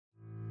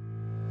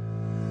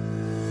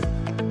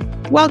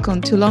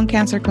Welcome to Lung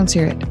Cancer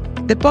Considered,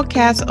 the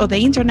podcast of the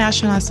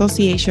International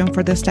Association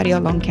for the Study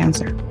of Lung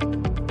Cancer,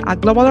 a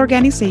global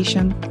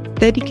organization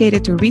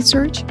dedicated to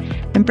research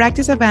and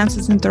practice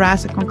advances in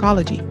thoracic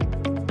oncology.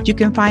 You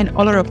can find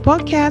all our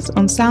podcasts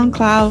on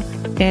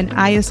SoundCloud and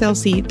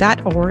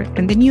ISLC.org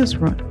and the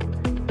newsroom.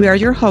 We are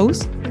your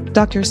hosts,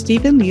 Dr.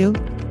 Stephen Liu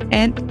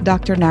and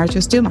Dr.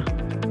 Narjus Duma.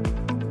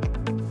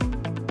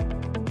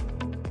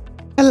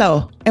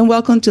 Hello, and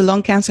welcome to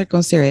Lung Cancer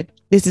Considered.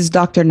 This is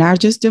Dr.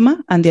 Narjus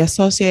Duma. I'm the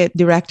Associate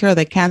Director of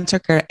the Cancer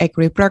Care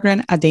Equity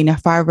Program at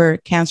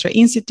Dana-Farber Cancer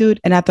Institute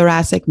and a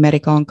thoracic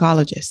medical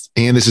oncologist.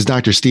 And this is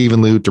Dr.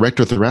 Stephen Liu,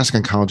 Director of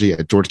Thoracic Oncology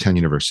at Georgetown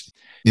University.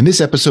 In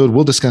this episode,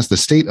 we'll discuss the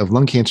state of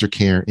lung cancer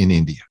care in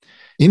India.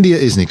 India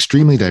is an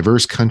extremely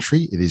diverse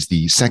country. It is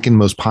the second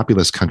most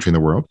populous country in the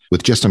world,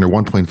 with just under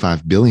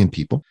 1.5 billion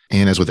people.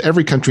 And as with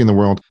every country in the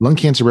world, lung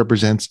cancer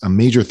represents a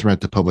major threat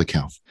to public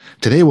health.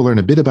 Today, we'll learn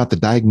a bit about the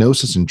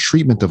diagnosis and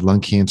treatment of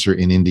lung cancer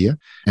in India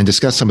and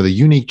discuss some of the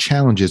unique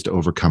challenges to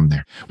overcome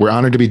there. We're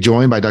honored to be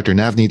joined by Dr.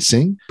 Navneet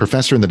Singh,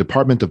 professor in the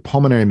Department of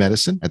Pulmonary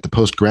Medicine at the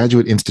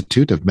Postgraduate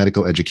Institute of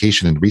Medical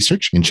Education and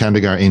Research in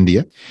Chandigarh,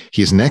 India.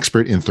 He is an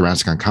expert in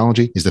thoracic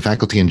oncology, is the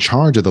faculty in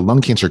charge of the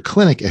lung cancer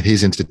clinic at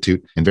his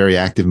institute, and very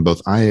active in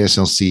both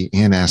IASLC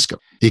and ASCO.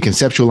 He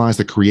conceptualized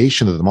the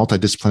creation of the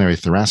Multidisciplinary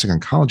Thoracic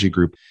Oncology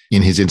Group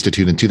in his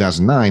institute in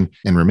 2009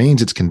 and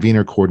remains its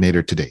convener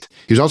coordinator to date.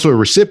 He was also a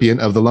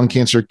recipient of the Lung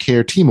Cancer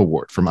Care Team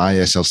Award from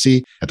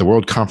IASLC at the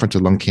World Conference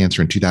of Lung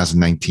Cancer in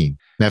 2019.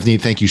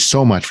 Navneet, thank you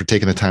so much for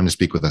taking the time to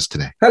speak with us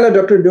today. Hello,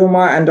 Dr.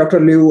 Duma and Dr.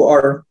 Liu,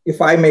 or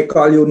if I may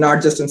call you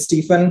Narjus and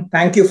Stephen.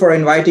 Thank you for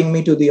inviting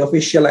me to the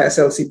official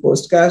ISLC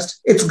podcast.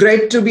 It's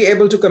great to be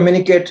able to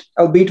communicate,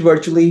 albeit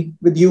virtually,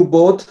 with you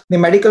both, the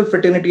medical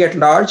fraternity at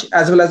large,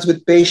 as well as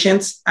with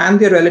patients and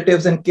their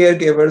relatives and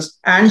caregivers,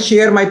 and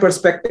share my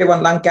perspective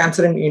on lung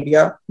cancer in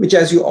India, which,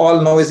 as you all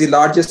know, is the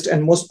largest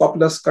and most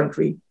populous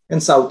country in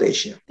South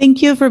Asia.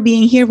 Thank you for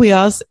being here with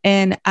us.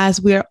 And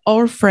as we're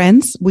all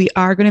friends, we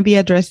are going to be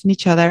addressing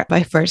each other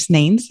by first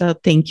name. So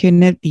thank you,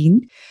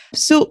 Nadine.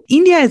 So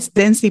India is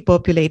densely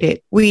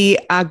populated. We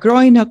are a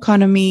growing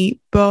economy,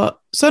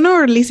 but some of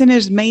our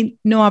listeners may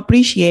not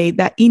appreciate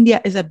that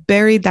India is a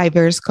very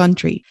diverse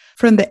country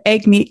from the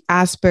ethnic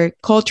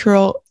aspect,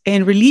 cultural,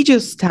 and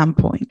religious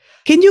standpoint.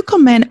 Can you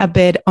comment a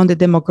bit on the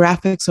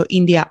demographics of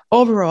India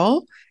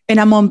overall and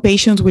among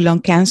patients with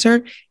lung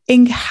cancer,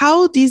 and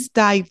how this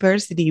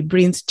diversity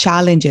brings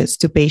challenges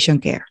to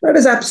patient care? That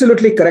is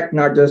absolutely correct,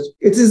 Narjus.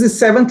 It is the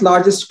seventh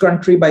largest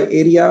country by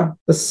area,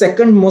 the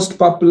second most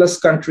populous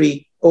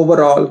country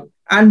overall,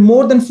 and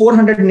more than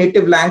 400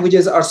 native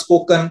languages are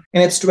spoken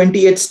in its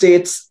 28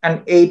 states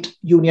and 8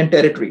 union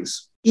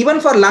territories. Even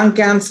for lung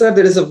cancer,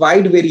 there is a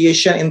wide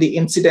variation in the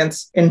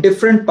incidence in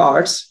different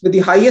parts, with the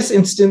highest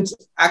incidence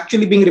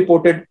actually being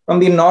reported from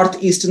the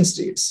northeastern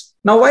states.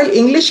 Now, while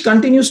English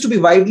continues to be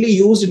widely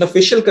used in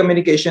official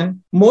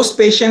communication, most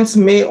patients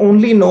may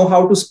only know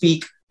how to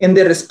speak in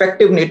their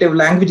respective native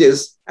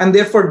languages, and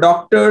therefore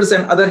doctors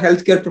and other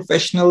healthcare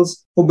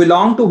professionals who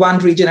belong to one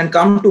region and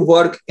come to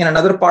work in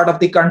another part of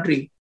the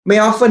country may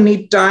often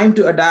need time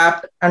to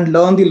adapt and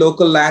learn the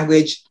local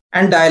language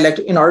and dialect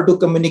in order to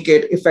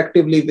communicate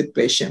effectively with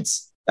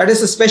patients. That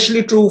is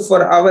especially true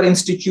for our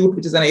institute,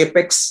 which is an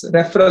Apex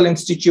referral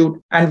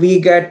institute, and we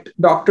get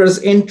doctors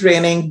in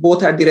training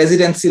both at the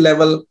residency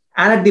level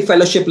and at the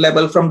fellowship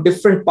level from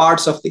different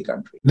parts of the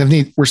country.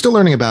 Navneet, we're still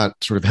learning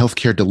about sort of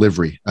healthcare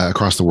delivery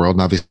across the world,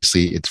 and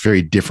obviously it's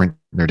very different.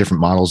 There are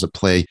different models at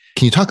play.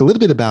 Can you talk a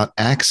little bit about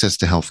access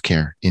to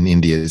healthcare in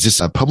India? Is this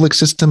a public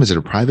system? Is it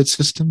a private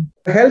system?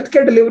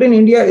 Healthcare delivery in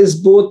India is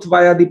both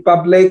via the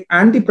public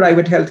and the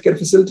private healthcare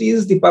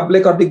facilities, the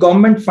public or the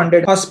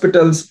government-funded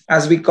hospitals,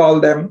 as we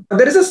call them.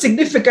 There is a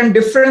significant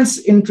difference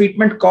in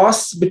treatment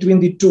costs between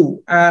the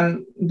two,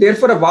 and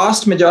therefore a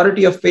vast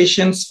majority of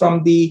patients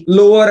from the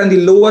lower and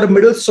the lower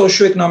middle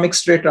socioeconomic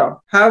strata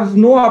have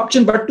no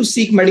option but to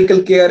seek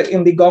medical care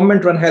in the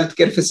government-run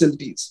healthcare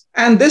facilities.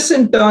 And this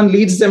in turn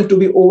leads them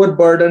to be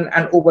overburdened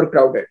and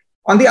overcrowded.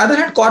 On the other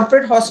hand,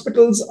 corporate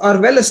hospitals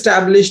are well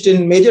established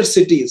in major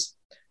cities,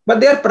 but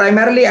they are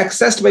primarily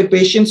accessed by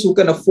patients who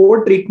can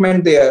afford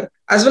treatment there,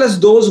 as well as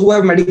those who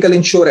have medical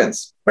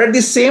insurance. But at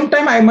the same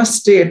time, I must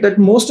state that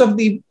most of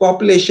the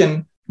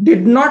population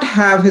did not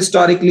have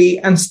historically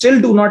and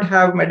still do not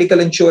have medical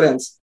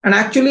insurance and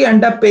actually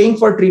end up paying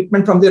for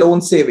treatment from their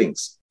own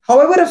savings.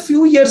 However, a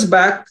few years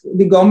back,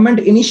 the government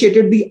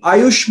initiated the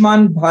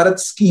Ayushman Bharat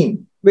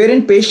scheme,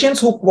 wherein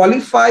patients who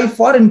qualify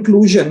for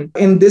inclusion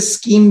in this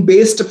scheme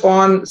based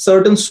upon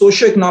certain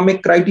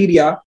socioeconomic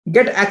criteria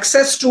get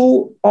access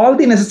to all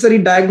the necessary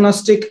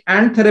diagnostic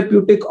and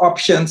therapeutic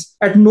options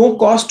at no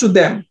cost to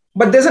them.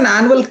 But there's an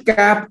annual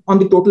cap on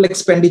the total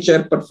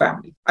expenditure per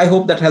family. I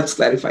hope that helps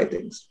clarify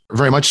things.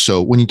 Very much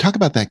so. When you talk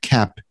about that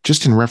cap,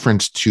 just in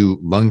reference to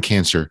lung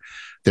cancer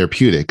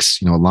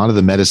therapeutics, a lot of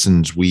the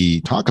medicines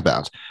we talk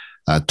about,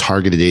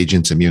 targeted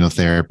agents,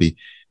 immunotherapy,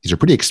 these are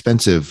pretty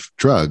expensive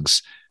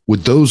drugs.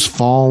 Would those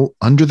fall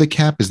under the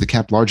cap? Is the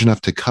cap large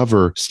enough to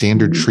cover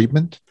standard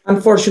treatment?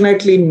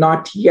 Unfortunately,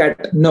 not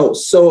yet, no.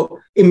 So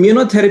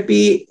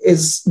immunotherapy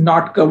is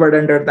not covered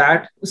under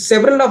that.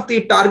 Several of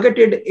the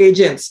targeted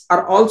agents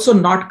are also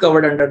not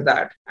covered under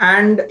that.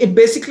 And it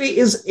basically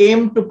is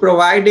aimed to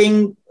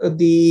providing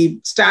the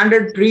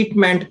standard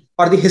treatment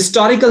or the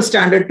historical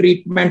standard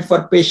treatment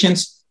for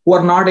patients who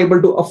are not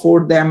able to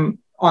afford them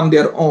on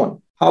their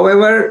own.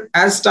 However,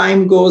 as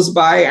time goes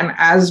by and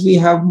as we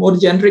have more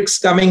generics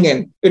coming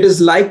in, it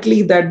is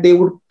likely that they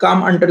would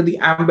come under the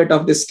ambit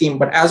of this scheme.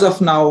 But as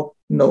of now,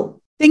 no.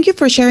 Thank you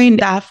for sharing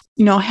that.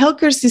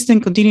 Healthcare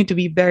systems continue to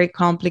be very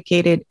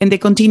complicated and they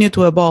continue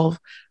to evolve.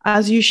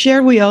 As you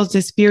shared with us the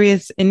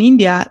experience in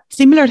India,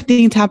 similar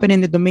things happen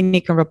in the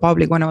Dominican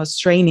Republic when I was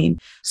training.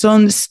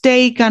 Some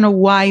state kind of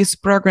wise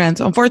programs.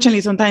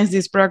 Unfortunately, sometimes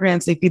these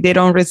programs, if they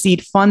don't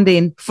receive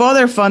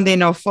further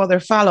funding or further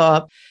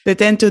follow-up, they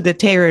tend to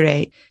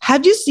deteriorate.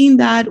 Have you seen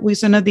that with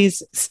some of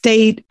these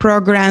state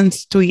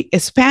programs to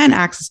expand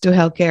access to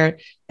healthcare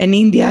in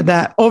India,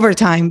 that over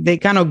time they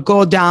kind of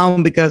go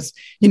down because,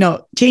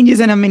 changes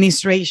in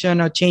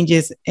administration or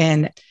changes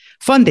in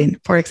funding,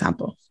 for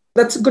example?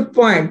 That's a good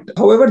point.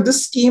 However,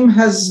 this scheme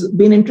has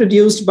been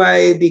introduced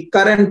by the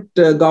current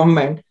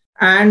government,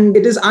 and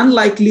it is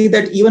unlikely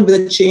that even with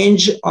a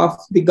change of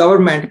the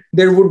government,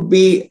 there would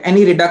be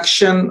any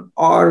reduction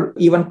or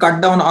even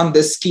cut down on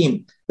this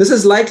scheme. This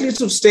is likely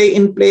to stay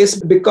in place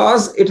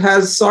because it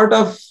has sort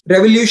of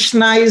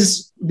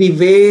revolutionized the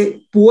way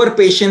poor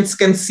patients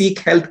can seek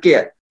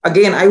healthcare.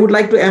 Again, I would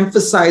like to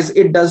emphasize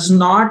it does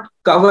not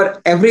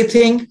cover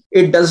everything.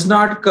 It does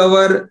not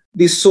cover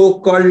the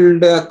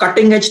so-called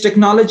cutting edge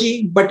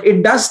technology, but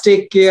it does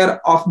take care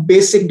of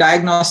basic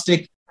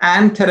diagnostic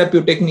and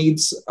therapeutic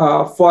needs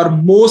for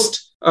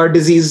most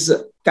disease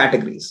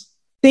categories.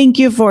 Thank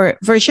you for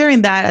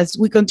sharing that as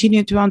we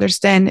continue to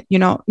understand,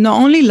 not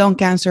only lung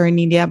cancer in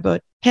India,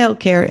 but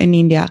healthcare in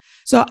India.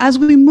 So as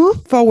we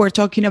move forward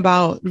talking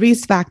about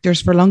risk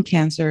factors for lung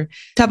cancer,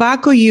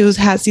 tobacco use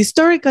has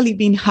historically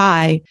been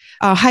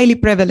highly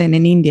prevalent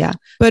in India,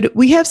 but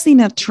we have seen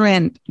a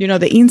trend,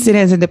 the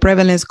incidence and the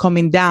prevalence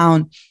coming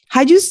down.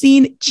 Have you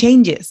seen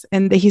changes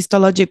in the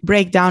histologic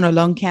breakdown of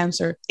lung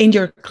cancer in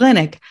your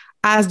clinic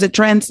as the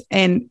trends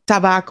in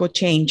tobacco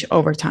change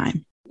over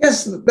time?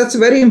 Yes, that's a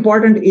very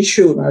important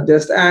issue,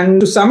 Narjust. And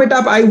to sum it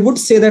up, I would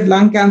say that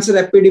lung cancer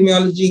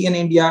epidemiology in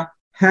India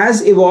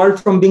has evolved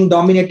from being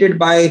dominated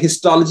by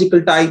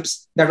histological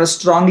types that are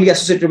strongly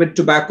associated with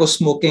tobacco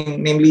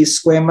smoking, namely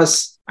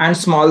squamous and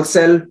small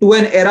cell, to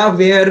an era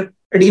where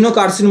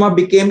adenocarcinoma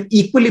became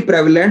equally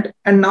prevalent,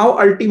 and now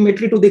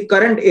ultimately to the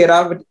current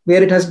era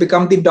where it has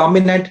become the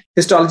dominant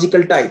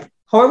histological type.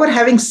 However,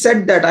 having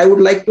said that, I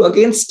would like to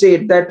again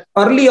state that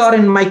early on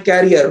in my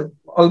career,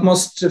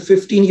 almost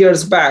 15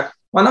 years back,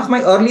 one of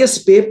my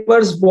earliest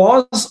papers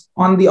was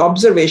on the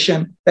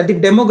observation that the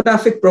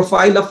demographic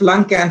profile of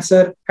lung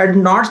cancer had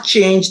not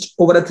changed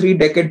over a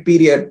 3-decade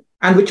period,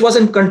 and which was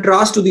in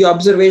contrast to the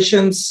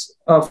observations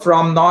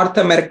from North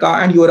America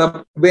and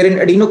Europe,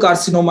 wherein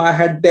adenocarcinoma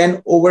had then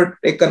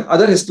overtaken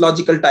other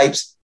histological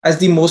types as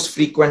the most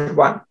frequent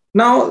one.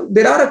 Now,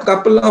 there are a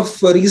couple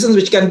of reasons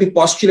which can be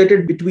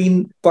postulated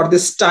for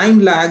this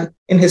time lag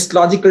in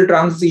histological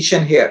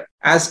transition here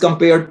as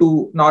compared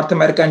to North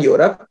America and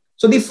Europe.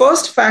 So the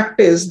first fact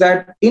is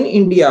that in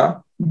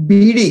India,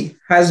 BD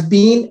has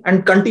been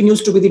and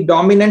continues to be the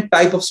dominant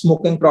type of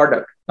smoking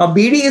product. Now,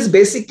 BD is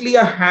basically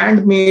a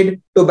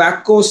handmade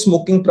tobacco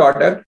smoking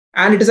product,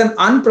 and it is an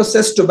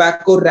unprocessed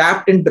tobacco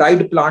wrapped in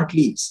dried plant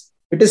leaves.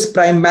 It is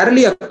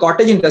primarily a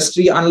cottage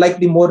industry, unlike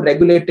the more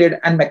regulated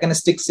and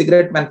mechanistic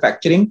cigarette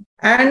manufacturing.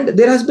 And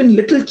there has been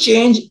little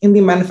change in the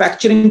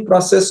manufacturing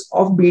process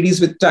of BDs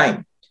with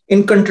time.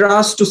 In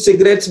contrast to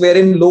cigarettes,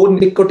 wherein low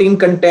nicotine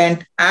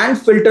content and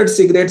filtered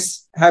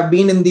cigarettes have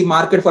been in the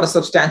market for a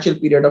substantial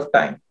period of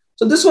time.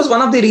 So this was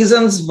one of the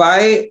reasons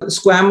why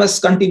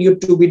squamous continued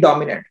to be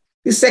dominant.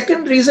 The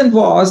second reason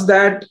was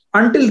that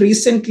until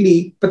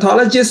recently,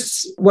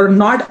 pathologists were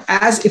not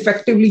as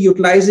effectively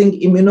utilizing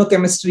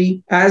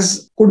immunochemistry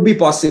as could be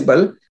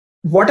possible.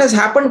 What has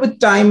happened with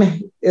time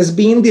has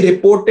been the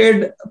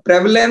reported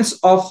prevalence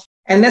of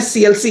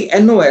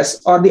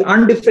NSCLC-NOS, or the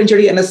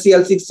undifferentiated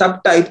NSCLC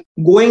subtype,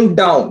 going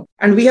down.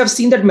 And we have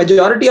seen that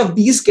majority of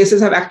these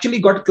cases have actually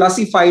got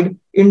classified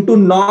into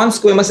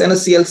non-squamous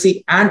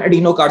NSCLC and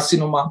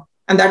adenocarcinoma.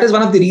 And that is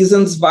one of the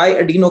reasons why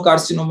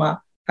adenocarcinoma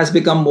has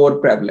become more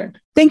prevalent.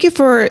 Thank you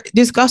for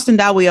discussing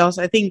that with us.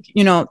 I think,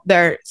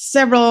 there are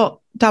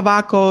several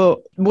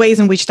ways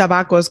in which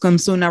tobacco is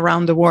consumed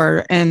around the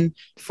world. And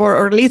for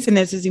our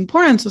listeners, it's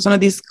important so some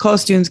of these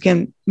costumes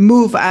can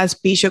move as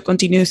patient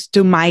continues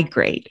to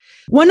migrate.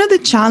 One of the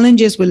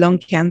challenges with lung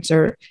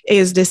cancer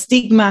is the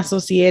stigma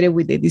associated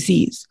with the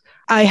disease.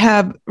 I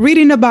have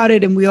written about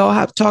it, and we all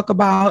have talked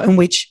about in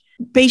which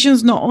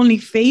patients not only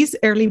face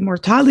early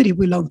mortality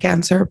with lung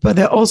cancer, but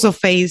they also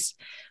face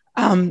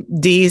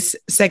this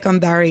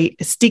secondary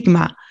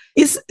stigma.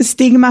 Is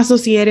stigma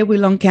associated with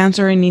lung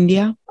cancer in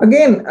India?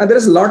 Again,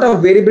 there's a lot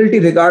of variability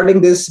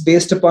regarding this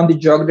based upon the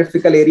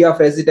geographical area of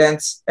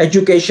residence,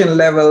 education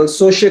level,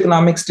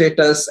 socioeconomic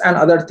status, and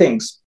other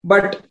things.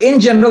 But in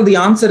general, the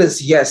answer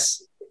is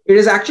yes. It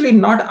is actually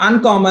not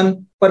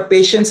uncommon for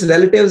patients,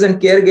 relatives, and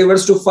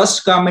caregivers to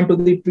first come into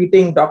the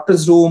treating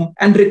doctor's room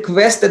and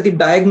request that the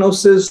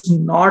diagnosis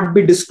not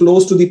be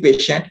disclosed to the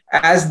patient,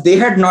 as they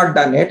had not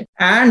done it,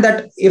 and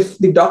that if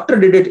the doctor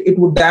did it, it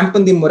would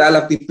dampen the morale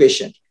of the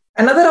patient.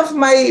 Another of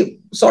my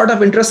sort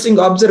of interesting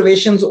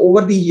observations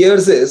over the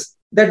years is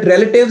that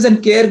relatives and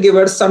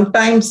caregivers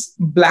sometimes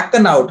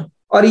blacken out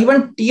or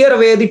even tear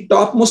away the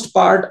topmost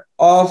part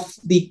of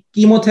the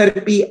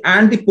chemotherapy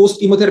and the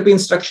post-chemotherapy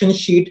instruction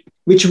sheet,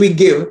 which we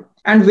give,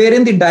 and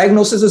wherein the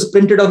diagnosis is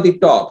printed on the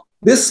top.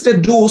 This to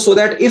do so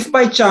that if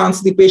by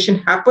chance the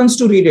patient happens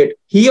to read it,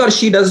 he or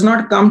she does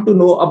not come to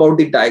know about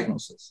the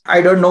diagnosis.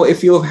 I don't know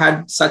if you've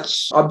had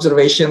such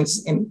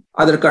observations in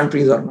other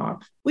countries or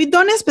not. We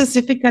don't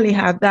specifically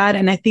have that.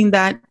 And I think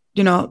that,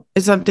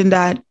 is something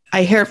that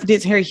I hear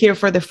here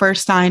for the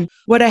first time.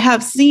 What I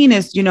have seen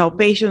is,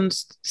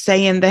 patients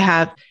saying they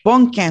have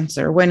bone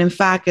cancer when in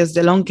fact is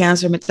the lung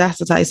cancer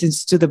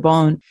metastasizes to the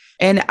bone.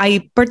 And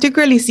I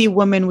particularly see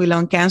women with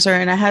lung cancer,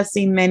 and I have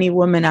seen many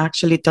women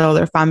actually tell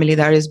their family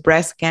that is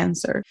breast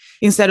cancer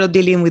instead of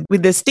dealing with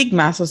the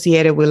stigma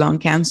associated with lung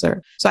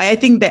cancer. So I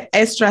think the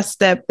extra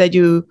step that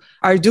you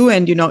are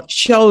doing,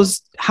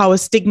 shows how a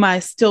stigma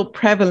is still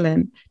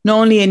prevalent, not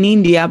only in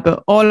India,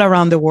 but all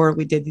around the world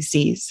with the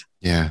disease.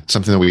 Yeah,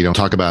 something that we don't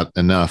talk about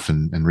enough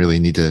and really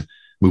need to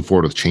move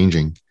forward with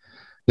changing.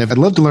 Now, I'd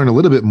love to learn a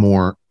little bit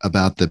more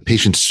about the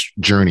patient's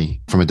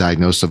journey from a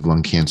diagnosis of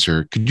lung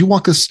cancer. Could you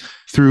walk us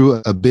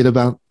through a bit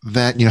about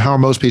that? How are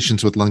most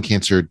patients with lung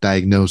cancer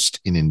diagnosed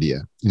in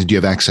India? Do you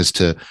have access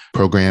to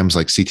programs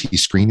like CT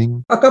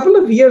screening? A couple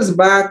of years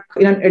back,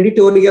 in an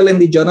editorial in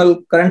the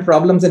journal Current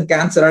Problems in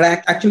Cancer,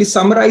 I actually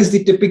summarized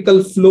the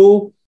typical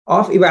flow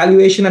of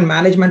evaluation and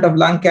management of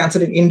lung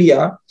cancer in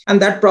India.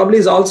 And that probably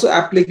is also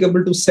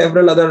applicable to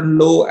several other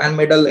low and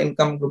middle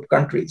income group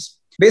countries.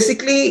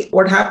 Basically,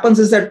 what happens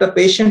is that the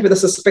patient with a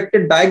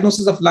suspected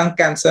diagnosis of lung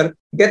cancer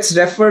gets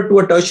referred to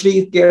a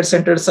tertiary care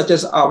center such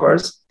as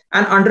ours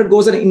and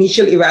undergoes an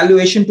initial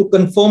evaluation to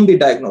confirm the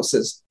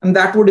diagnosis. And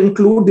that would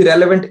include the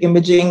relevant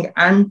imaging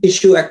and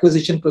tissue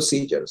acquisition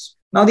procedures.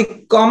 Now,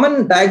 the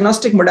common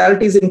diagnostic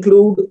modalities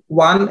include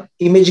 1,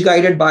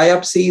 image-guided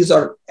biopsies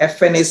or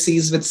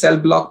FNACs with cell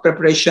block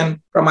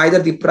preparation from either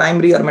the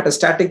primary or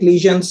metastatic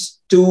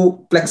lesions,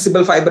 2,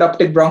 flexible fiber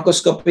optic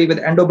bronchoscopy with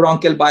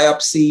endobronchial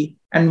biopsy,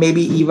 and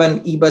maybe even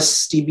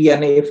EBUS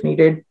TBNA if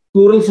needed,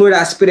 pleural fluid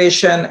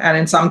aspiration, and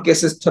in some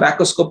cases,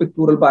 thoracoscopic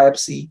pleural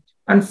biopsy,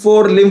 and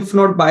 4, lymph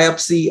node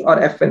biopsy or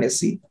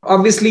FNAC.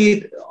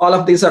 Obviously, all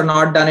of these are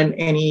not done in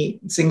any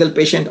single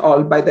patient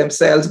all by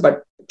themselves,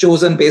 but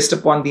chosen based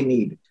upon the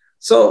need.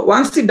 So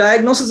once the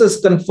diagnosis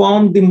is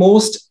confirmed, the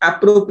most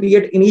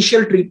appropriate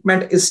initial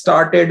treatment is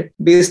started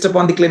based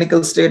upon the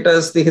clinical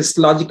status, the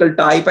histological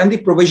type, and the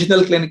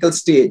provisional clinical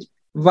stage,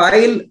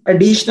 while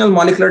additional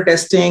molecular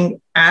testing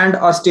and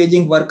or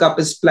staging workup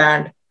is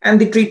planned. And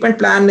the treatment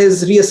plan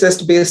is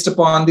reassessed based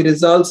upon the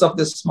results of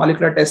this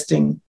molecular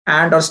testing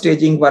and or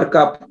staging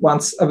workup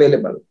once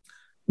available.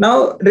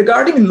 Now,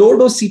 regarding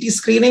low-dose CT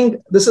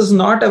screening, this is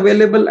not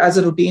available as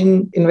a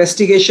routine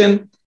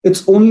investigation.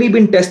 It's only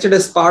been tested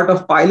as part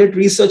of pilot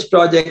research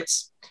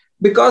projects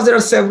because there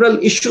are several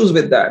issues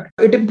with that.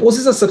 It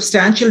imposes a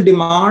substantial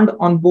demand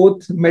on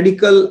both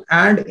medical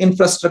and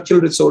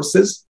infrastructural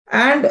resources.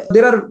 And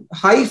there are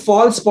high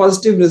false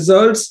positive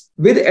results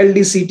with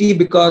LDCT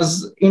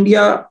because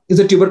India is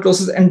a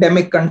tuberculosis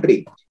endemic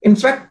country. In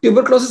fact,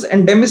 tuberculosis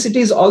endemicity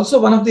is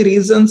also one of the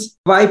reasons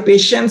why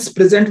patients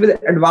present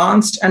with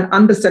advanced and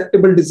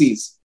unresectable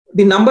disease.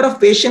 The number of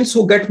patients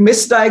who get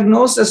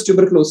misdiagnosed as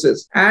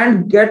tuberculosis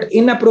and get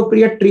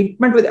inappropriate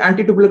treatment with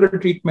anti-tubercular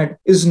treatment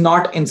is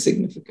not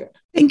insignificant.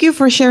 Thank you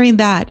for sharing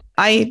that.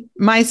 I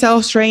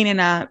myself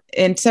trained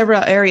in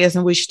several areas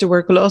in which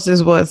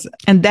tuberculosis was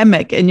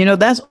endemic. And,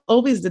 that's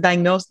always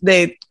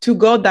the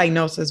to-go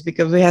diagnosis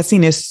because we have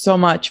seen it so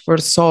much for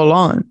so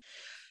long.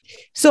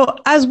 So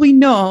as we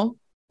know,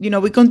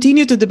 we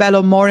continue to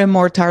develop more and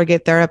more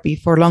target therapy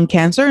for lung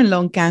cancer and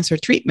lung cancer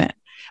treatment,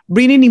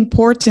 bringing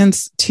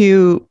importance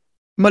to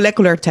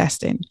molecular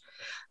testing.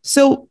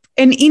 So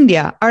in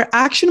India, are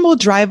actionable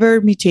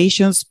driver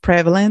mutations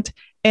prevalent?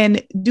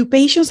 And do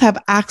patients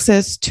have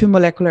access to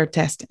molecular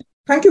testing?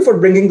 Thank you for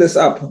bringing this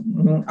up.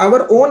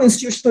 Our own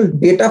institutional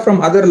data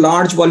from other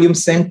large volume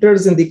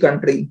centers in the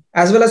country,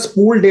 as well as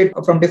pooled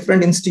data from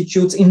different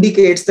institutes,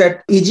 indicates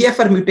that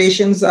EGFR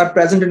mutations are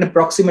present in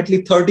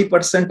approximately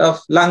 30% of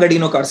lung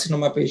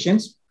adenocarcinoma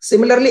patients.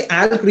 Similarly,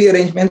 ALK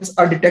rearrangements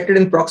are detected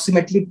in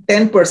approximately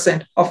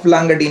 10% of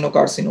lung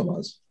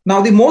adenocarcinomas.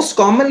 Now, the most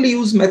commonly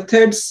used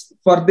methods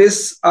for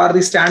this are the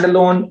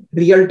standalone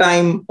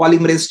real-time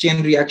polymerase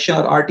chain reaction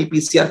or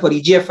RT-PCR for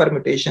EGFR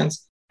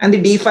mutations and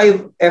the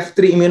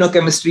D5F3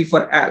 immunochemistry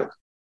for ALK.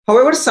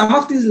 However, some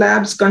of these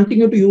labs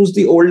continue to use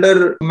the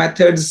older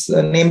methods,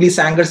 namely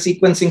Sanger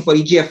sequencing for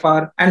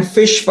EGFR and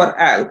FISH for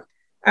ALK.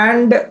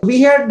 And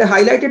we had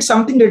highlighted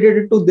something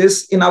related to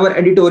this in our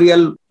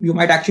editorial. You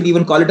might actually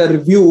even call it a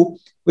review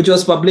which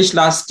was published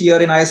last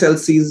year in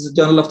ISLC's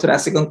Journal of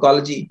Thoracic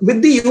Oncology.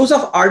 With the use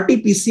of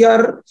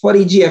RT-PCR for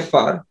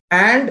EGFR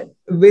and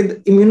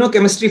with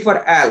immunochemistry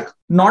for ALK,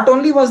 not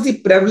only was the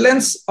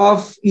prevalence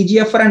of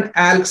EGFR and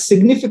ALK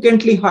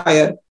significantly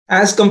higher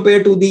as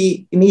compared to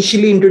the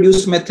initially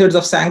introduced methods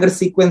of Sanger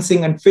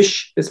sequencing and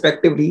FISH,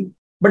 respectively,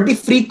 but the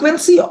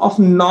frequency of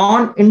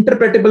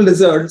non-interpretable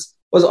results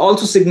was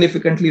also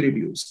significantly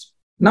reduced.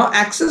 Now,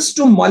 access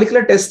to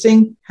molecular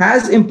testing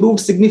has improved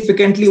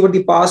significantly over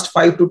the past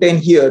 5 to 10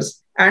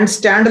 years, and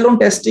standalone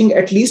testing,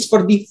 at least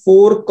for the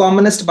 4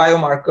 commonest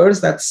biomarkers,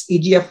 that's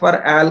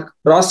EGFR, ALK,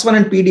 ROS1,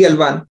 and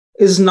PDL1,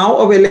 is now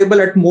available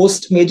at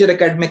most major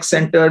academic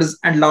centers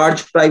and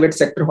large private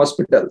sector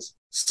hospitals.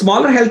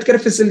 Smaller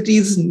healthcare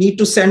facilities need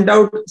to send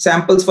out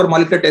samples for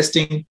molecular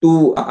testing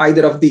to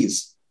either of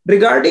these.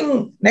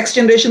 Regarding next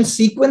generation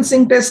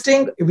sequencing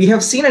testing, we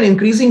have seen an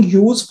increasing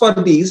use for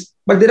these,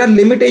 but there are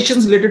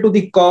limitations related to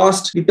the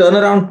cost, the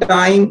turnaround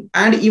time,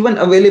 and even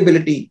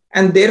availability.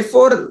 And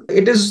therefore,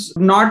 it is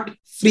not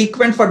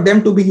frequent for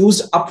them to be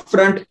used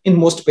upfront in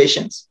most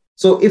patients.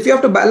 So if you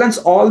have to balance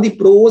all the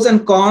pros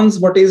and cons,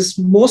 what is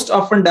most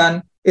often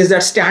done is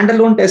that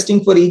standalone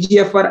testing for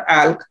EGFR,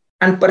 ALK,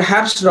 and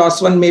perhaps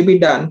ROS1 may be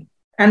done.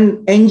 And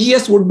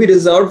NGS would be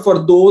reserved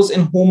for those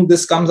in whom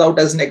this comes out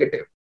as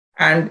negative.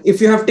 And if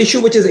you have tissue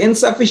which is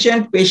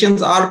insufficient,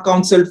 patients are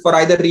counseled for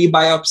either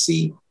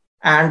rebiopsy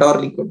and or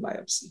liquid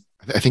biopsy.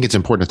 I think it's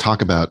important to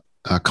talk about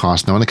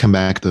cost. Now, I want to come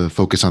back to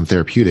focus on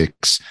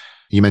therapeutics.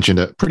 You mentioned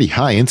a pretty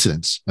high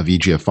incidence of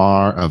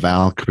EGFR, of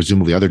ALK,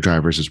 presumably other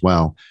drivers as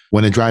well.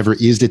 When a driver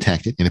is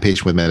detected in a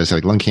patient with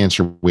metastatic lung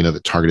cancer, we know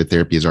that targeted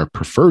therapy is our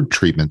preferred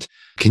treatment.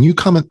 Can you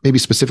comment maybe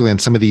specifically on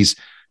some of these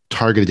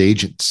targeted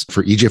agents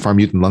for EGFR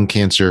mutant lung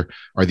cancer?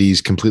 Are these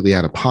completely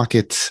out of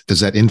pocket? Does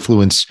that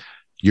influence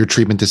your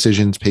treatment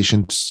decisions,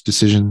 patients'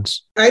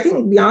 decisions? I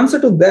think the answer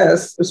to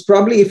this is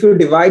probably if you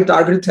divide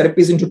targeted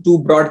therapies into 2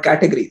 broad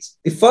categories.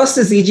 The first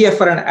is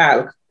EGFR and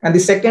ALK, and the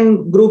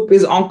second group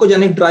is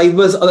oncogenic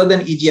drivers other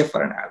than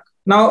EGFR and ALK.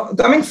 Now,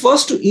 coming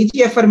first to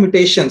EGFR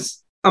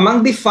mutations,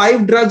 among the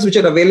 5 drugs which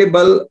are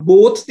available,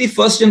 both the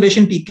first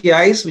generation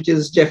TKIs, which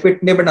is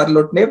gefitinib and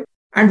erlotinib,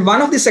 and one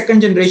of the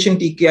second generation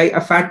TKI,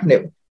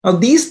 afatinib. Now,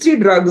 these 3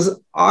 drugs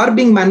are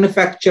being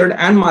manufactured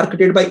and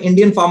marketed by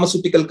Indian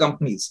pharmaceutical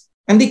companies.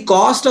 And the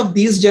cost of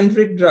these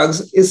generic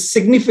drugs is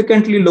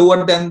significantly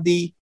lower than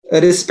the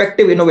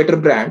respective innovator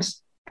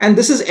brands. And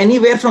this is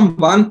anywhere from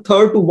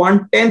 1/3 to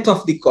 1/10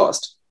 of the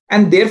cost.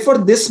 And therefore,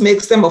 this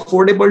makes them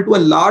affordable to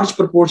a large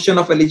proportion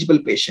of eligible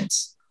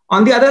patients.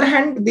 On the other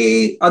hand,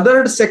 the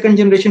other second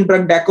generation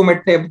drug,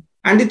 dacometinib,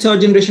 and the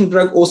third generation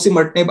drug,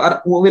 osimertinib,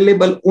 are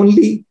available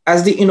only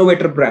as the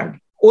innovator brand.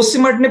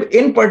 Osimertinib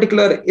in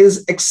particular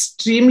is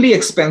extremely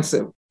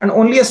expensive, and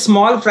only a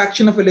small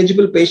fraction of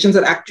eligible patients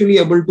are actually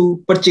able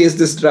to purchase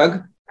this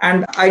drug.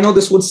 And I know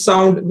this would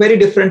sound very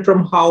different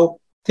from how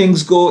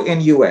things go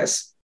in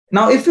US.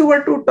 Now, if you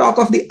were to talk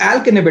of the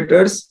ALK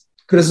inhibitors,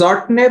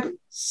 crizotinib,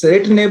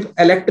 ceritinib,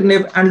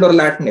 alectinib, and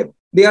lorlatinib,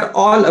 they are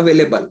all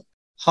available.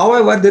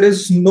 However, there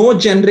is no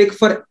generic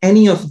for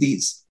any of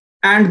these.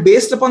 And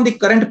based upon the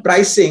current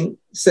pricing,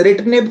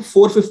 ceritinib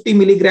 450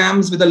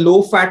 milligrams with a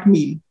low-fat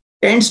meal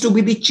tends to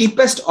be the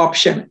cheapest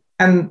option.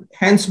 And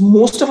hence,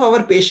 most of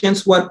our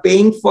patients who are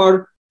paying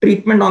for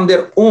treatment on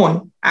their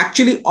own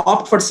actually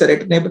opt for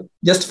ceritinib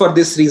just for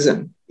this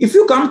reason. If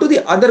you come to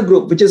the other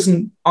group, which is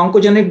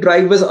oncogenic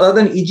drivers other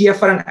than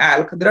EGFR and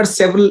ALK, there are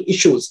several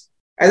issues.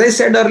 As I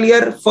said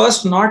earlier,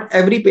 first, not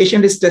every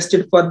patient is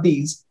tested for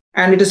these,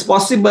 and it is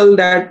possible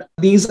that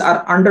these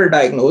are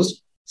underdiagnosed.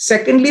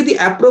 Secondly, the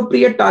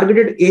appropriate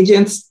targeted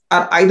agents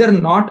are either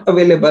not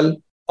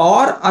available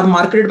or are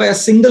marketed by a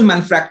single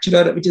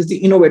manufacturer, which is the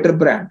innovator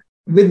brand,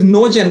 with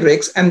no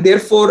generics, and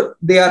therefore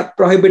they are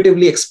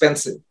prohibitively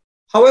expensive.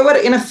 However,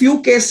 in a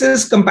few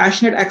cases,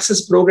 compassionate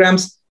access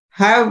programs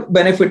have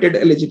benefited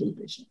eligible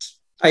patients.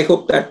 I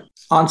hope that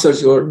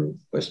answers your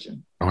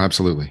question. Oh,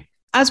 absolutely.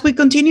 As we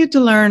continue to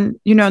learn,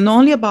 not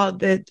only about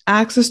the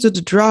access to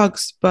the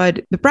drugs,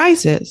 but the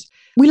prices,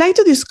 we like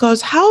to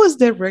discuss how is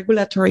the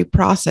regulatory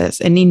process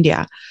in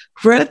India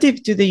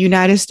relative to the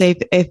United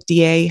States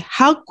FDA?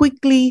 How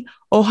quickly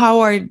or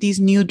how are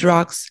these new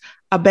drugs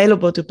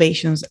available to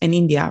patients in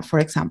India, for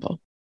example?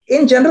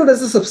 In general,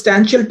 there's a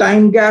substantial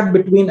time gap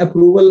between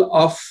approval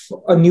of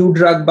a new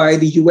drug by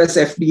the US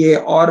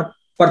FDA or,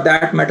 for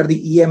that matter,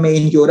 the EMA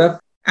in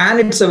Europe and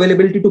its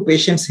availability to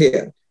patients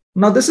here.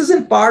 Now, this is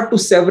in part to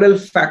several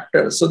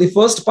factors. So the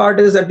first part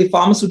is that the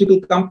pharmaceutical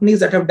companies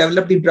that have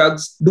developed the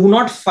drugs do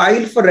not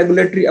file for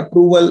regulatory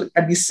approval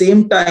at the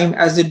same time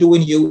as they do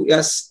in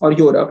US or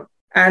Europe.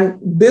 And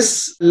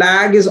this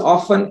lag is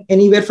often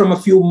anywhere from a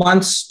few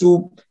months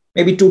to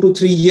maybe 2 to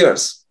 3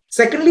 years.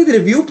 Secondly, the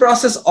review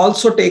process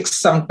also takes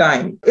some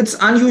time. It's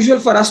unusual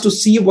for us to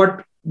see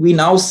what we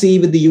now see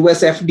with the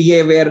US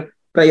FDA, where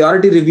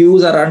priority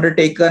reviews are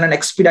undertaken and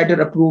expedited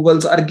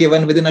approvals are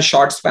given within a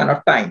short span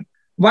of time.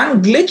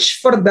 One glitch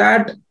for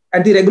that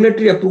at the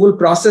regulatory approval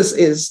process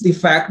is the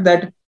fact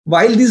that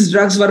while these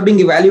drugs were being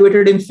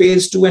evaluated in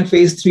phase 2 and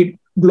phase 3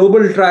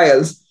 global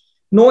trials,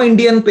 no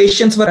Indian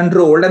patients were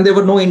enrolled and there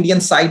were no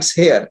Indian sites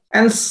here.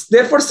 And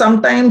therefore,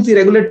 sometimes the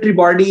regulatory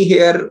body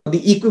here,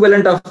 the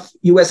equivalent of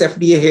US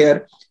FDA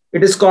here,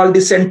 it is called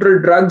the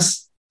Central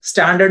Drugs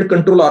Standard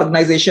Control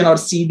Organization or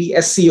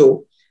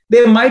CDSCO.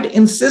 They might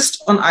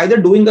insist on either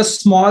doing a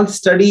small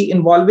study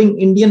involving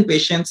Indian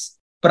patients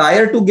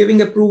prior to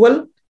giving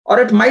approval, or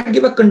it might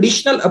give a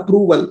conditional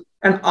approval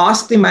and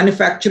ask the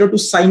manufacturer to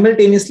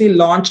simultaneously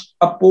launch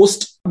a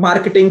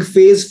post-marketing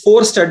phase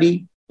 4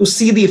 study to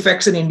see the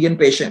effects in Indian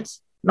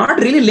patients. Not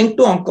really linked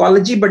to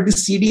oncology, but the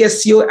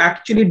CDSCO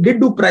actually did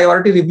do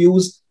priority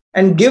reviews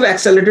and give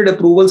accelerated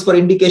approvals for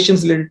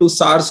indications related to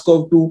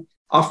SARS-CoV-2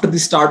 after the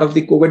start of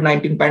the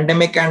COVID-19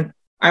 pandemic. And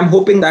I'm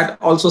hoping that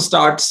also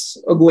starts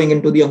going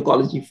into the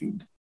oncology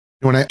field.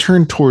 When I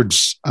turn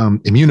towards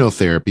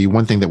immunotherapy,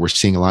 one thing that we're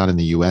seeing a lot in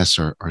the US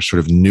are sort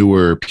of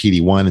newer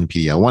PD-1 and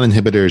PD-L1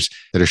 inhibitors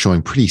that are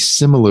showing pretty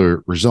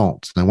similar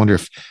results. And I wonder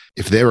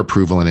if their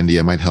approval in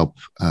India might help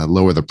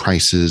lower the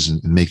prices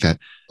and make that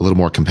a little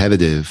more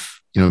competitive.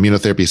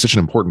 Immunotherapy is such an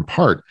important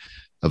part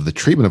of the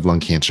treatment of lung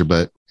cancer,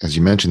 but as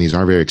you mentioned, these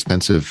are very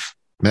expensive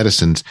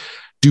medicines.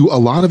 Do a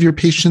lot of your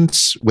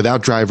patients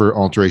without driver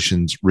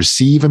alterations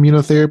receive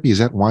immunotherapy? Is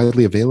that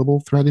widely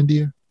available throughout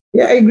India?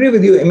 Yeah, I agree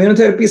with you.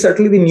 Immunotherapy is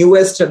certainly the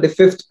newest, the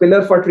fifth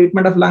pillar for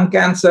treatment of lung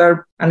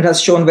cancer, and it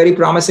has shown very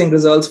promising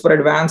results for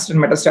advanced and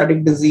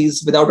metastatic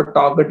disease without a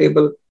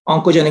targetable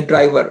oncogenic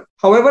driver.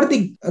 However,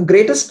 the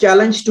greatest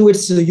challenge to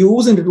its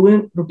use in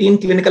routine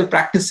clinical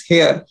practice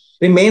here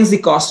remains the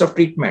cost of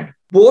treatment.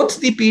 Both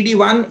the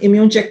PD-1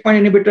 immune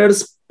checkpoint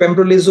inhibitors,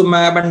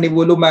 pembrolizumab and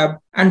nivolumab,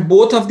 and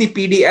both of the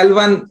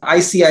PD-L1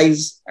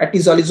 ICIs,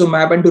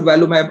 atezolizumab and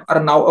durvalumab,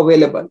 are now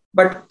available.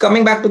 But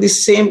coming back to the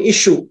same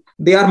issue,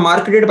 they are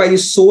marketed by the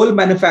sole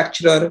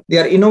manufacturer. They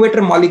are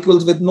innovator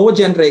molecules with no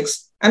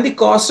generics, and the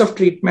cost of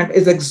treatment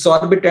is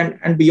exorbitant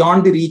and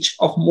beyond the reach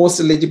of most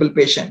eligible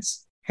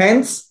patients.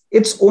 Hence,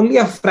 it's only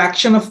a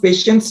fraction of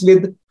patients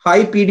with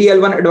high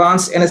PD-L1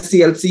 advanced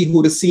NSCLC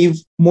who receive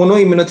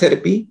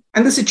monoimmunotherapy.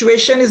 And the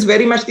situation is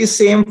very much the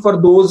same for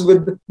those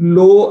with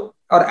low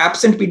or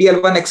absent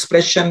PD-L1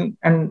 expression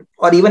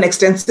or even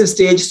extensive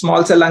stage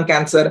small cell lung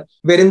cancer,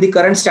 wherein the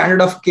current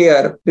standard of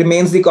care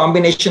remains the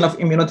combination of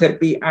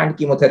immunotherapy and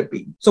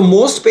chemotherapy. So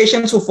most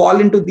patients who fall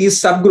into these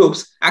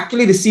subgroups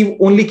actually receive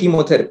only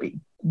chemotherapy.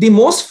 The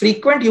most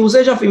frequent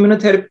usage of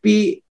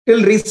immunotherapy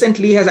till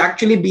recently has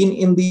actually been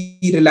in the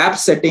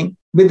relapse setting,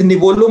 with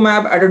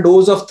nivolumab at a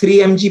dose of 3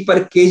 mg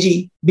per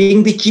kg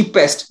being the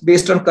cheapest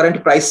based on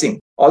current pricing.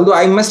 Although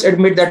I must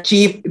admit that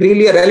cheap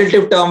really a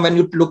relative term when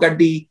you look at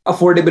the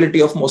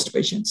affordability of most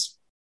patients.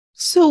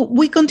 So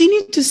we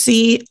continue to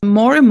see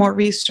more and more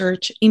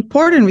research,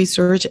 important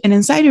research and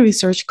anxiety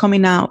research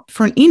coming out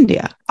from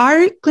India.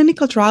 Are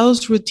clinical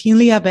trials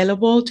routinely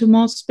available to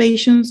most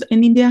patients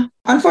in India?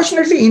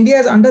 Unfortunately, India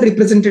is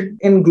underrepresented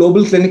in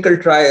global clinical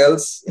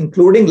trials,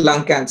 including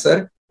lung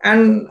cancer.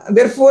 And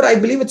therefore, I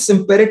believe it's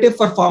imperative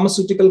for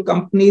pharmaceutical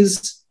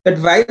companies that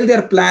while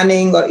they're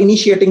planning or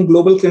initiating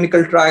global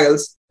clinical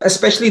trials,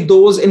 especially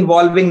those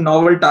involving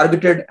novel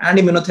targeted and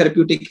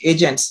immunotherapeutic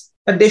agents,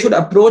 that they should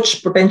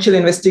approach potential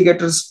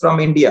investigators from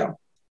India.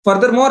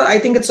 Furthermore, I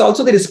think it's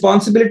also the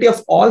responsibility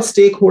of all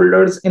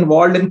stakeholders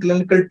involved in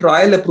clinical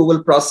trial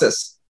approval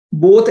process,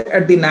 both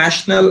at the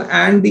national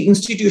and the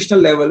institutional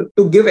level,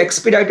 to give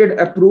expedited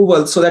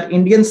approval so that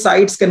Indian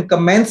sites can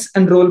commence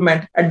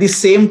enrollment at the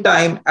same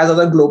time as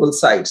other global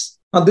sites.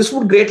 Now, this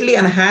would greatly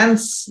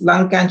enhance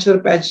lung cancer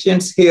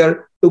patients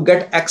here to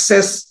get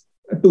access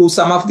to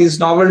some of these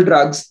novel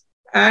drugs.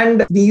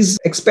 And these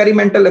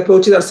experimental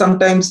approaches are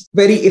sometimes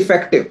very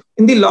effective.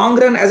 In the long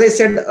run, as I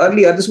said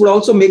earlier, this would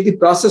also make the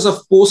process of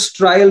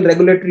post-trial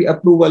regulatory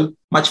approval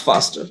much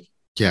faster.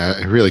 Yeah,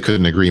 I really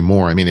couldn't agree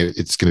more. I mean,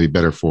 it's going to be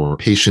better for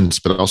patients,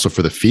 but also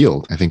for the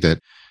field. I think that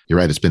you're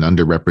right. It's been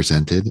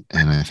underrepresented,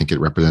 and I think it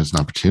represents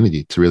an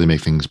opportunity to really make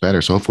things better.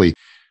 So hopefully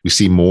we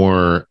see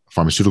more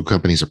pharmaceutical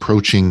companies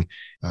approaching,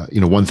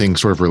 one thing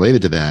sort of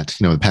related to that,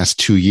 the past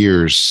 2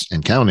 years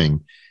and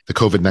counting, the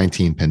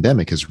COVID-19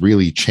 pandemic has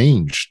really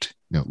changed,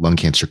 lung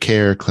cancer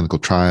care, clinical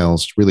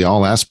trials, really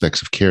all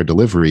aspects of care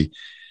delivery.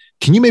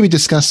 Can you maybe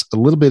discuss a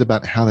little bit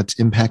about how that's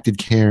impacted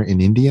care in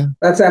India?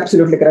 That's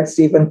absolutely correct,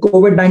 Stephen.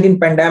 COVID-19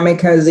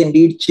 pandemic has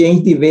indeed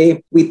changed the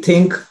way we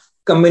think,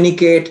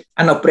 communicate,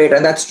 and operate.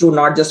 And that's true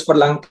not just for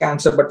lung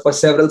cancer, but for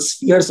several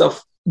spheres of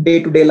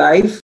day-to-day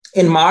life.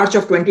 In March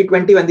of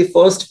 2020, when the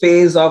first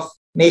phase of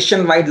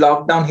nationwide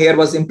lockdown here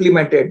was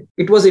implemented,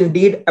 it was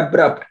indeed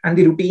abrupt, and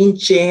the routine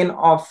chain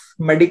of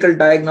medical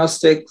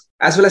diagnostics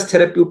as well as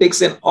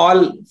therapeutics in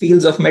all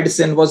fields of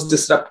medicine was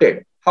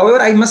disrupted. However,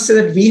 I must say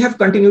that we have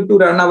continued to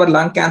run our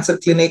lung cancer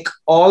clinic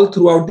all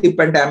throughout the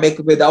pandemic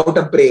without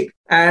a break.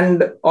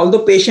 And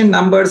although patient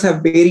numbers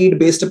have varied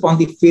based upon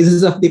the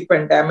phases of the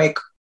pandemic,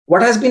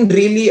 what has been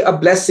really a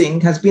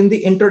blessing has been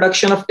the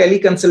introduction of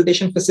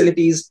teleconsultation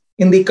facilities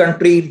in the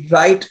country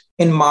right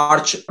in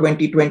March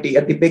 2020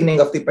 at the beginning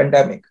of the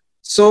pandemic.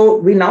 So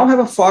we now have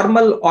a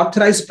formal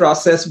authorized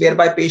process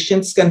whereby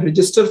patients can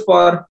register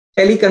for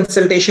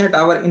teleconsultation at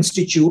our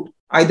institute,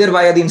 either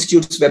via the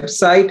institute's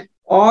website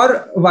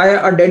or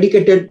via a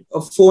dedicated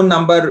phone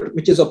number,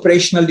 which is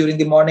operational during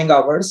the morning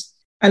hours.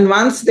 And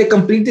once they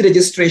complete the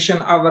registration,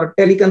 our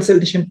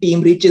teleconsultation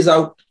team reaches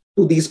out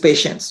to these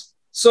patients.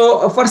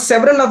 So for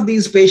several of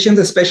these patients,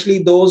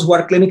 especially those who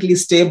are clinically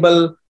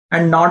stable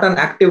and not on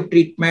active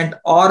treatment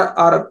or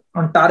are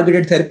on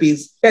targeted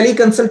therapies,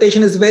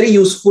 teleconsultation is very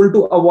useful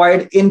to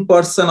avoid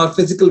in-person or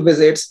physical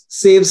visits,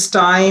 saves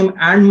time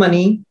and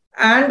money.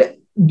 And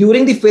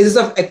during the phases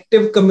of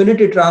active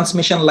community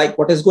transmission, like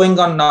what is going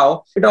on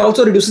now, it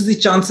also reduces the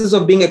chances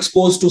of being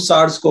exposed to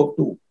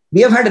SARS-CoV-2.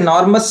 We have had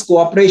enormous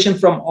cooperation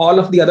from all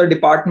of the other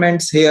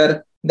departments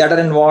here that are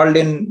involved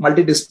in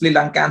multidisciplinary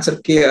lung cancer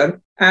care.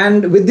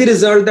 And with the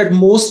result that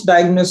most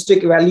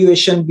diagnostic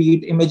evaluation, be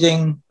it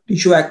imaging,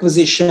 tissue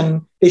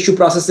acquisition, tissue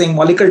processing,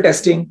 molecular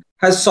testing,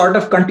 has sort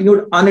of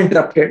continued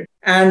uninterrupted.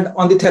 And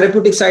on the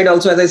therapeutic side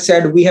also, as I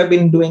said, we have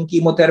been doing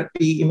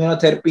chemotherapy,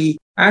 immunotherapy,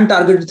 and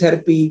targeted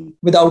therapy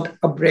without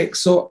a break.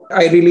 So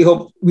I really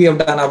hope we have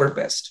done our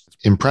best.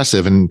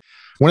 Impressive. And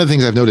one of the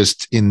things I've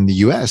noticed in the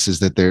US is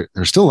that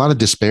there's still a lot of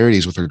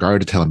disparities with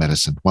regard to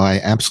telemedicine. While I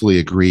absolutely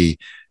agree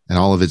in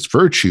all of its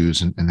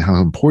virtues and how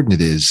important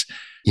it is,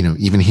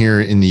 even here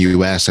in the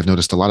US, I've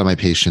noticed a lot of my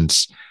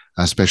patients,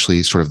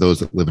 especially sort of those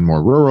that live in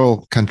more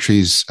rural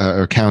countries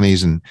or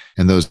counties and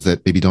those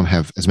that maybe don't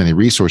have as many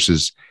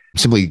resources,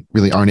 simply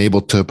really aren't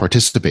able to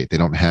participate. They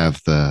don't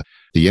have the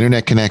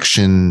internet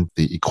connection,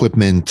 the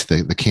equipment,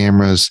 the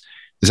cameras.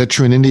 Is that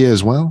true in India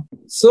as well?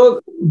 So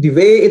the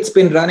way it's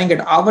been running at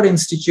our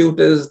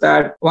institute is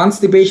that once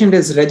the patient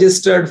is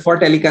registered for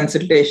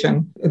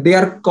teleconsultation, they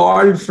are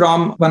called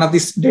from one of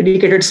these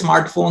dedicated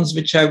smartphones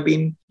which have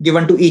been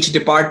given to each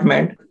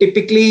department.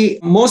 Typically,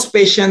 most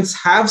patients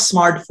have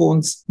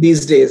smartphones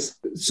these days.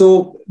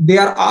 So they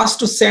are asked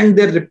to send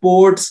their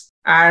reports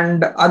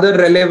and other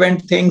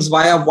relevant things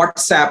via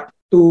WhatsApp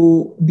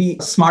to the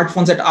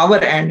smartphones at our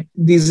end.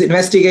 These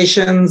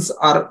investigations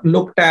are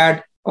looked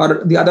at,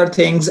 or the other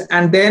things.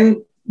 And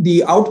then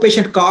the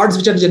outpatient cards,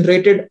 which are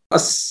generated, a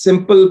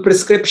simple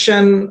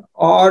prescription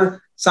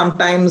or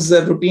sometimes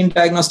a routine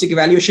diagnostic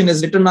evaluation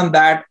is written on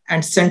that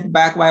and sent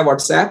back via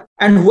WhatsApp.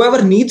 And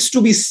whoever needs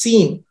to be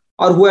seen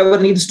or whoever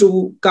needs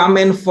to come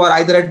in for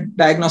either a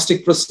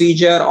diagnostic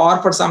procedure or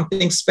for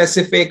something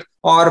specific,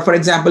 or for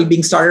example,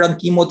 being started on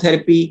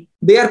chemotherapy,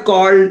 they are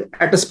called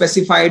at a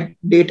specified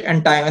date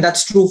and time. And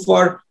that's true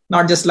for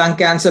not just lung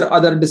cancer,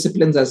 other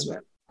disciplines as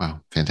well.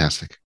 Wow,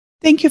 fantastic.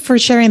 Thank you for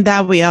sharing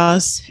that with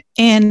us.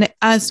 And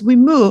as we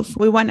move,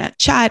 we want to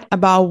chat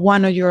about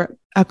one of your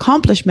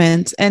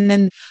accomplishments. And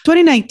in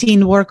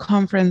 2019 World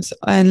Conference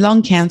on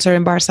Lung Cancer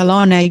in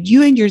Barcelona,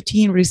 you and your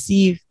team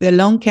received the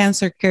Lung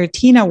Cancer Care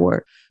Team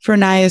Award from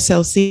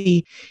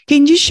ISLC.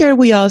 Can you share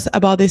with us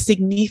about the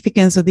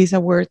significance of this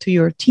award to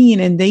your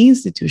team and the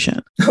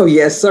institution? Oh,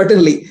 yes,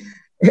 certainly.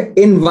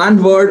 In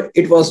one word,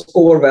 it was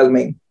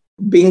overwhelming.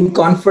 Being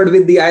conferred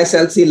with the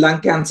ISLC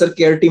Lung Cancer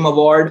Care Team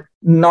Award,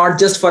 not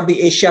just for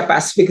the Asia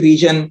Pacific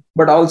region,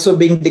 but also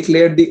being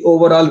declared the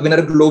overall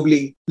winner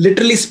globally,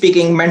 literally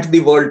speaking, meant the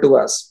world to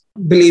us.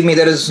 Believe me,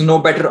 there is no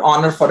better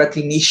honor for a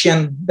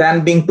clinician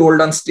than being told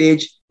on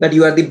stage that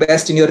you are the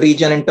best in your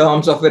region in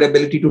terms of your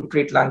ability to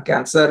treat lung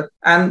cancer.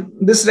 And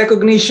this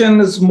recognition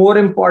is more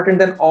important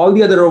than all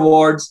the other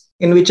awards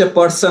in which a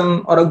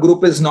person or a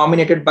group is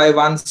nominated by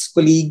one's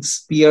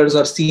colleagues, peers,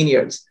 or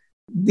seniors.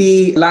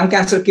 The Lung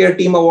Cancer Care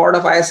Team Award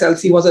of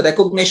ISLC was a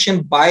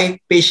recognition by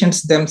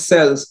patients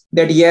themselves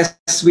that, yes,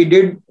 we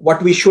did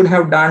what we should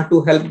have done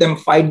to help them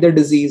fight the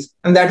disease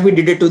and that we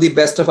did it to the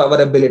best of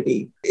our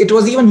ability. It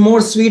was even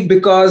more sweet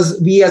because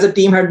we as a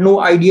team had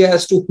no idea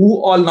as to who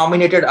all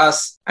nominated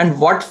us and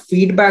what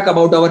feedback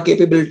about our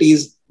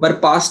capabilities were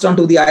passed on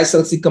to the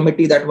ISLC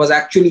committee that was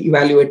actually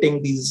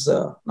evaluating these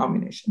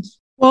nominations.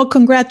 Well,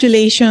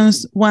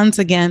 congratulations once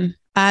again.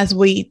 As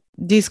we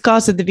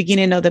discussed at the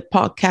beginning of the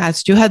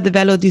podcast, you have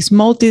developed this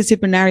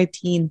multidisciplinary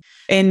team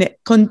and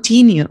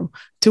continue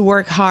to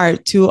work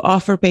hard to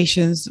offer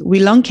patients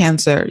with lung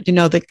cancer,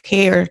 the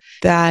care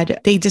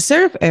that they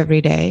deserve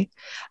every day.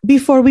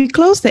 Before we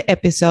close the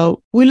episode,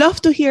 we'd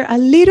love to hear a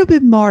little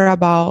bit more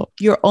about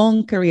your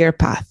own career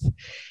path.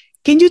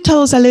 Can you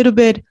tell us a little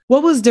bit,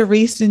 what was the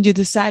reason you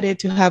decided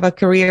to have a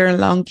career in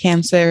lung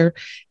cancer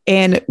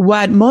and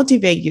what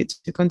motivated you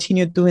to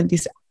continue doing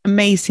this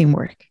amazing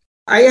work?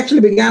 I actually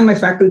began my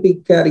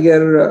faculty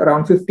career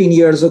around 15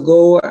 years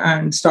ago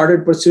and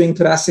started pursuing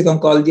thoracic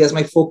oncology as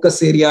my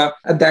focus area.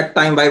 At that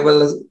time, I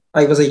was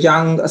a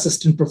young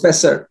assistant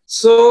professor.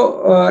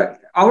 So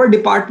our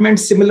department,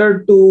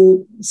 similar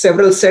to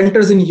several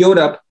centers in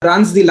Europe,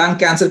 runs the lung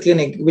cancer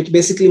clinic, which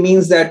basically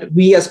means that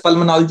we as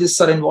pulmonologists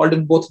are involved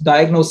in both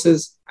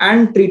diagnosis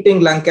and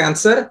treating lung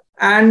cancer.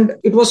 And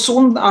it was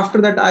soon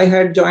after that I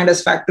had joined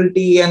as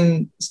faculty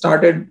and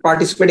started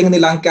participating in the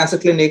lung cancer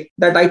clinic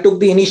that I took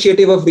the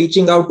initiative of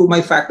reaching out to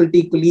my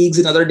faculty colleagues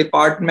in other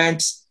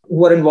departments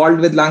who are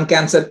involved with lung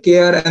cancer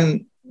care.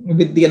 And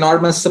with the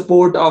enormous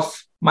support of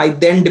my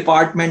then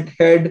department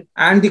head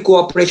and the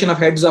cooperation of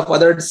heads of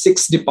other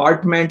 6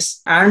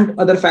 departments and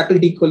other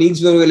faculty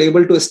colleagues, we were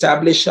able to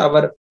establish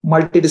our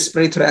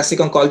multidisciplinary thoracic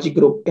oncology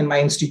group in my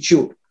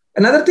institute.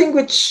 Another thing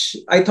which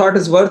I thought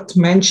is worth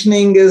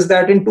mentioning is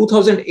that in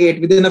 2008,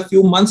 within a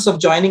few months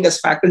of joining as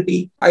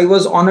faculty, I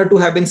was honored to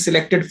have been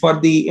selected for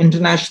the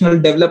International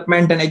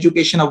Development and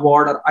Education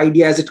Award, or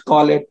IDEA as it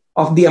call it,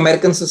 of the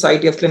American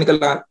Society of Clinical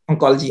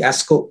Oncology,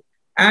 ASCO.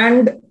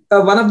 And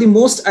one of the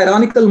most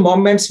ironical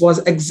moments was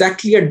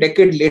exactly a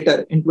decade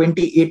later in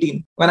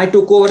 2018, when I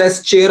took over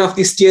as chair of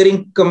the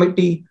steering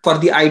committee for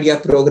the IDEA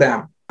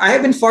program. I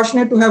have been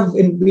fortunate to have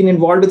been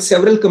involved with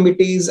several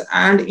committees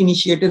and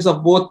initiatives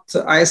of both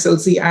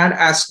ISLC and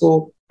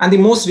ASCO. And the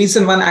most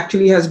recent one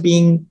actually has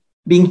been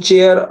being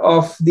chair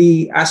of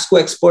the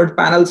ASCO expert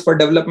panels for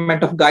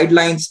development of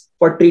guidelines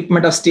for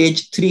treatment of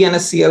stage 3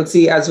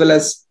 NSCLC, as well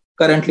as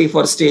currently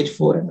for stage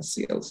 4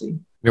 NSCLC.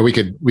 We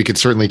could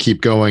certainly keep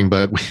going,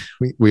 but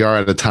we are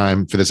out of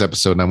time for this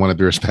episode, and I want to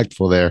be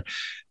respectful there.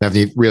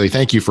 Navneet, really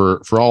thank you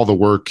for all the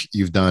work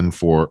you've done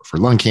for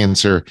lung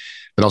cancer,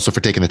 but also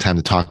for taking the time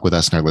to talk with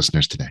us and our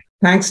listeners today.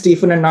 Thanks,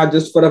 Stephen, and not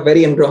just for a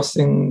very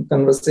engrossing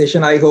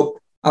conversation. I hope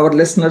our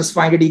listeners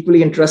find it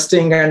equally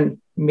interesting and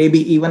maybe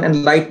even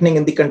enlightening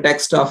in the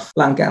context of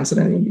lung cancer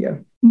in India.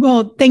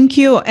 Well, thank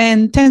you.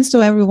 And thanks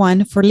to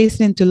everyone for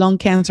listening to Lung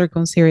Cancer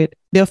Considered,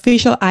 the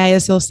official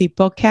ISLC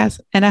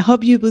podcast. And I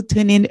hope you will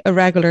tune in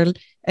regularly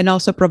and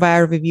also provide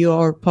a review of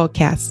our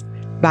podcast.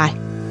 Bye.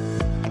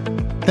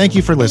 Thank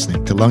you for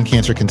listening to Lung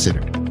Cancer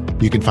Considered.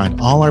 You can find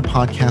all our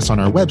podcasts on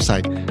our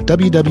website,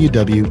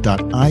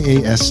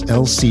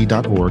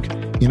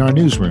 www.iaslc.org, in our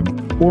newsroom,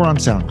 or on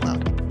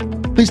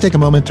SoundCloud. Please take a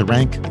moment to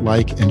rank,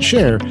 like, and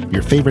share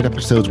your favorite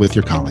episodes with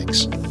your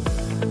colleagues.